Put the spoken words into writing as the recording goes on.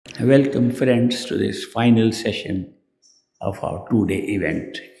Welcome, friends, to this final session of our two-day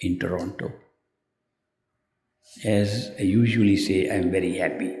event in Toronto. As I usually say, I'm very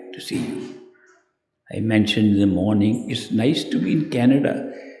happy to see you. I mentioned in the morning, it's nice to be in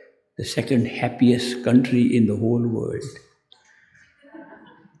Canada, the second happiest country in the whole world.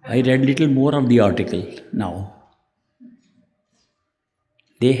 I read a little more of the article now.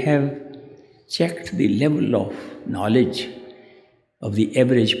 They have checked the level of knowledge of the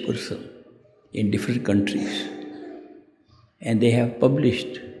average person in different countries, and they have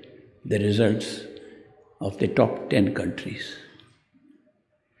published the results of the top 10 countries.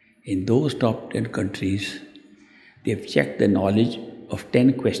 In those top 10 countries, they have checked the knowledge of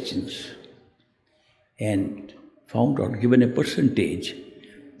 10 questions and found out, given a percentage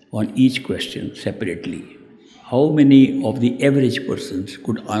on each question separately, how many of the average persons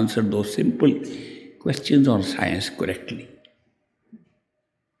could answer those simple questions on science correctly.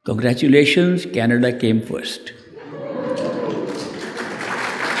 Congratulations, Canada came first.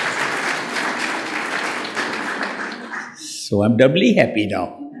 So I'm doubly happy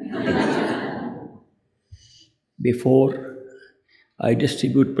now. Before I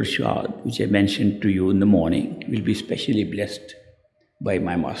distribute prasad, which I mentioned to you in the morning, will be specially blessed by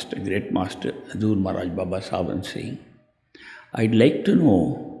my master, great master, Hazur Maharaj Baba Savan Singh. I'd like to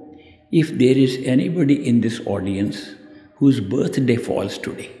know if there is anybody in this audience whose birthday falls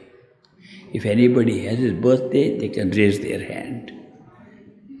today. If anybody has his birthday, they can raise their hand.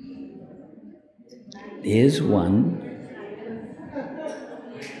 There's one.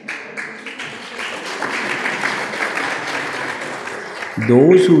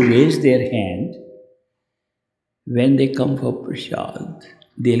 Those who raise their hand, when they come for prasad,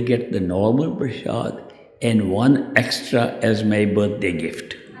 they'll get the normal prasad and one extra as my birthday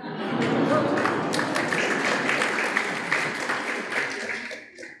gift.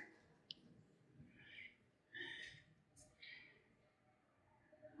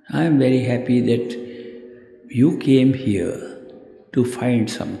 I am very happy that you came here to find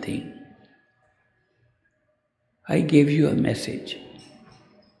something. I gave you a message,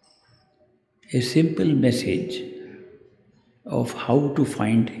 a simple message of how to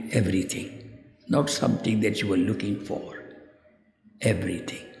find everything, not something that you were looking for,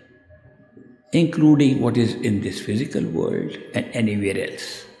 everything, including what is in this physical world and anywhere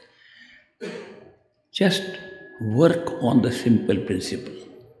else. Just work on the simple principle.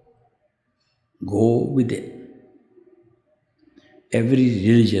 Go within. Every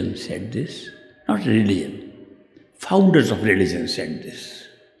religion said this, not religion. Founders of religion said this.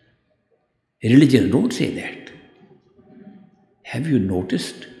 Religion don't say that. Have you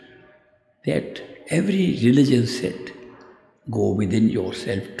noticed that every religion said, go within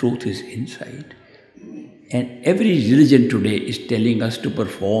yourself, truth is inside. And every religion today is telling us to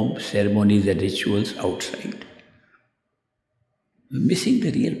perform ceremonies and rituals outside. We're missing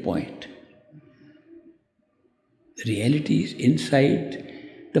the real point. The reality is inside.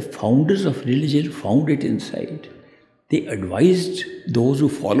 The founders of religion found it inside. They advised those who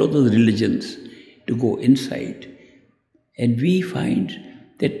follow those religions to go inside. And we find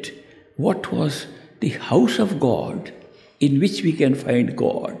that what was the house of God, in which we can find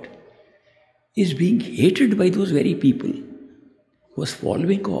God, is being hated by those very people who was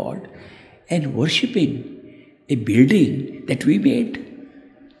following God and worshipping a building that we made.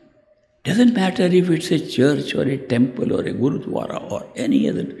 Doesn't matter if it's a church or a temple or a gurudwara or any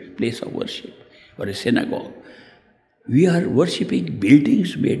other place of worship or a synagogue. We are worshipping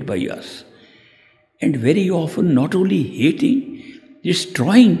buildings made by us. And very often not only hating,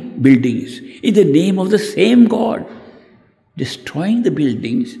 destroying buildings in the name of the same God. Destroying the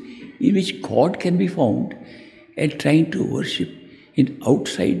buildings in which God can be found and trying to worship in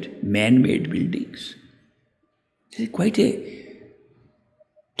outside man-made buildings. This is quite a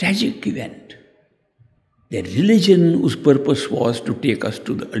tragic event. The religion whose purpose was to take us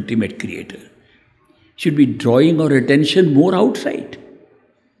to the ultimate creator should be drawing our attention more outside.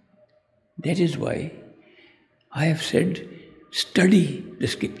 That is why I have said, study the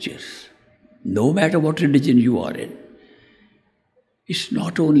scriptures, no matter what religion you are in. It's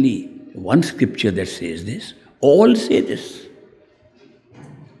not only one scripture that says this, all say this.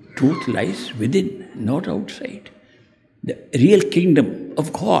 Truth lies within, not outside. The real kingdom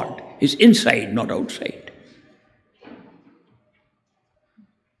of God is inside, not outside.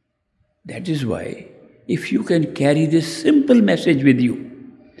 That is why, if you can carry this simple message with you,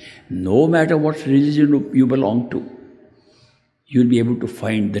 no matter what religion you belong to, you'll be able to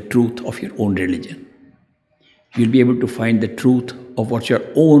find the truth of your own religion. You'll be able to find the truth of what your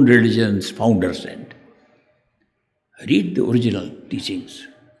own religion's founder said. Read the original teachings.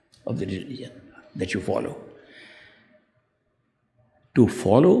 of the religion that you follow. To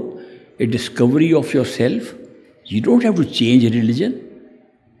follow a discovery of yourself, you don't have to change a religion.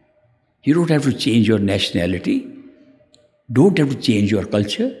 You don't have to change your nationality. Don't have to change your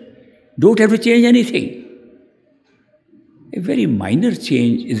culture. Don't have to change anything. A very minor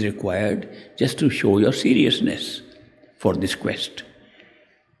change is required just to show your seriousness for this quest.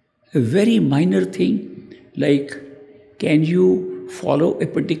 A very minor thing like, can you follow a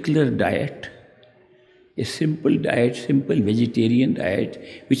particular diet? A simple diet, simple vegetarian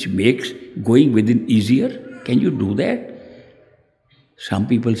diet, which makes going within easier. Can you do that? Some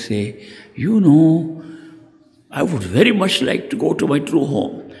people say, I would very much like to go to my true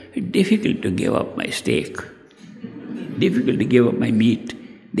home. It's difficult to give up my steak. Difficult to give up my meat.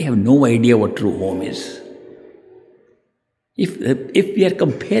 They have no idea what true home is. If we are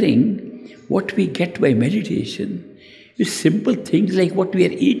comparing what we get by meditation with simple things like what we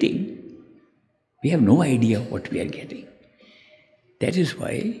are eating, we have no idea what we are getting. That is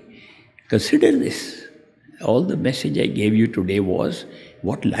why, consider this. All the message I gave you today was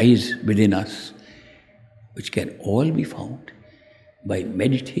what lies within us, which can all be found by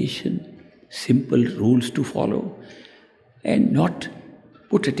meditation, simple rules to follow, and not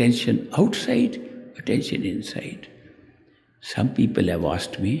put attention outside, attention inside. Some people have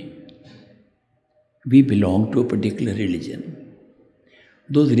asked me, we belong to a particular religion.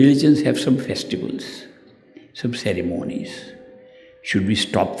 Those religions have some festivals, some ceremonies. Should we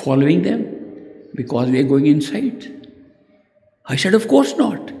stop following them because we are going inside? I said, of course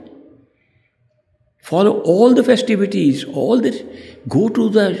not. Follow all the festivities, all the go to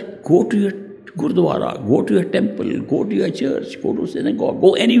your Gurdwara, go to your temple, go to your church, go to synagogue,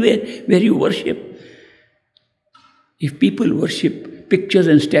 go anywhere where you worship. If people worship pictures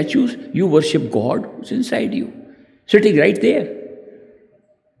and statues, you worship God who's inside you, sitting right there.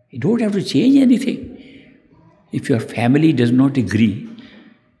 You don't have to change anything. If your family does not agree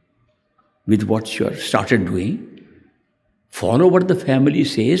with what you have started doing, follow what the family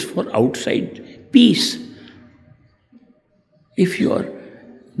says for outside peace. If you are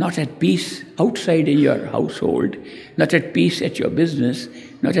not at peace outside in your household, not at peace at your business,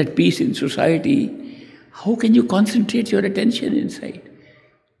 not at peace in society, how can you concentrate your attention inside?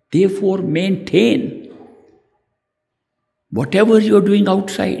 Therefore, maintain whatever you are doing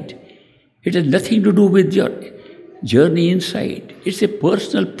outside. It has nothing to do with your journey inside. It's a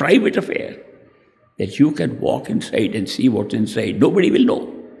personal, private affair that you can walk inside and see what's inside. Nobody will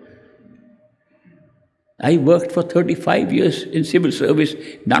know. I worked for 35 years in civil service.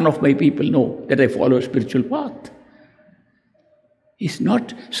 None of my people know that I follow a spiritual path. It's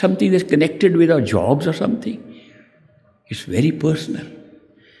not something that's connected with our jobs or something. It's very personal.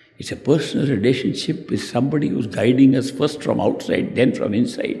 It's a personal relationship with somebody who's guiding us first from outside, then from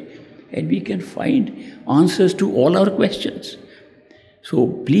inside. And we can find answers to all our questions. So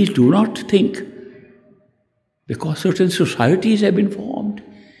please do not think, because certain societies have been formed,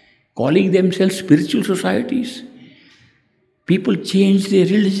 calling themselves spiritual societies, people change their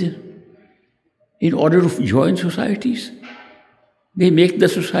religion in order to join societies. They make the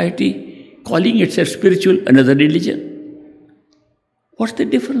society calling itself spiritual another religion. What's the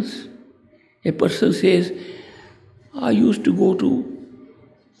difference? A person says, I used to go to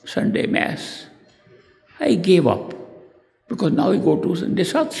Sunday Mass. I gave up because now I go to Sunday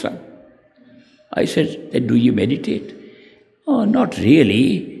Satsang. I said, then do you meditate? Oh, not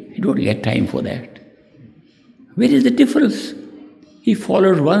really. You don't get time for that. Where is the difference? He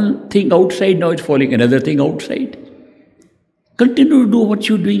followed one thing outside, now it's following another thing outside. Continue to do what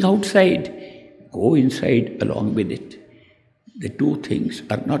you're doing outside. Go inside along with it. The two things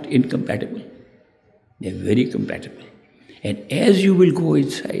are not incompatible. They're very compatible. And as you will go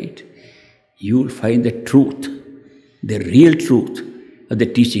inside, you will find the truth, the real truth of the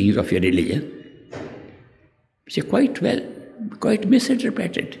teachings of your religion, which are quite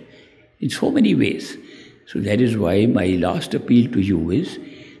misinterpreted in so many ways. So that is why my last appeal to you is,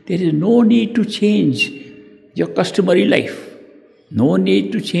 there is no need to change your customary life. No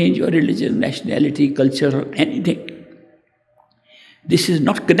need to change your religion, nationality, culture, or anything. This is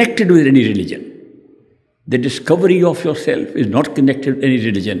not connected with any religion. The discovery of yourself is not connected with any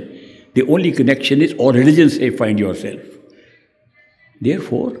religion. The only connection is all religions say find yourself.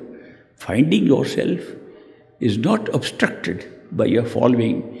 Therefore, finding yourself is not obstructed by your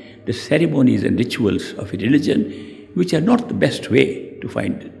following the ceremonies and rituals of a religion, which are not the best way to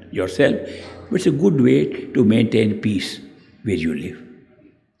find yourself, but it's a good way to maintain peace where you live.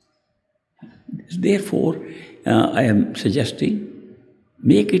 Therefore, I am suggesting,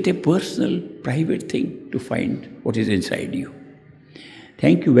 make it a personal, private thing to find what is inside you.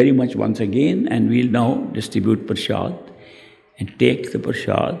 Thank you very much once again, and we'll now distribute prasad and take the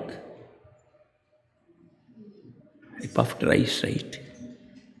prasad. A puffed rice, right?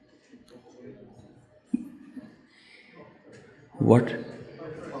 What?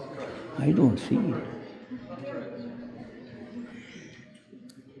 I don't see it.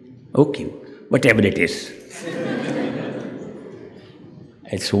 Okay, whatever it is.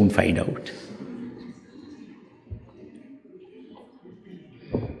 I'll soon find out.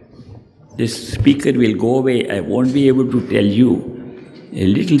 This speaker will go away. I won't be able to tell you a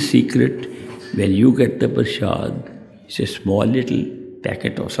little secret. When you get the prasad, it's a small little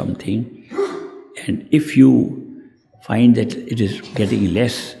packet or something. And if you find that it is getting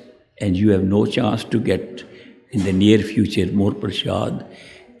less and you have no chance to get in the near future more prasad,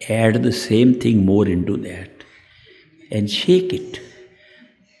 add the same thing more into that and shake it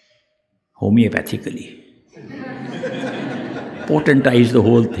homeopathically. Potentize the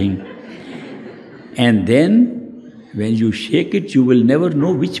whole thing. And then when you shake it, you will never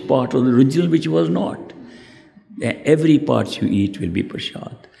know which part was the original, which was not. Every part you eat will be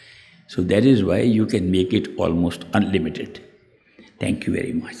prasad. So that is why you can make it almost unlimited. Thank you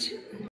very much.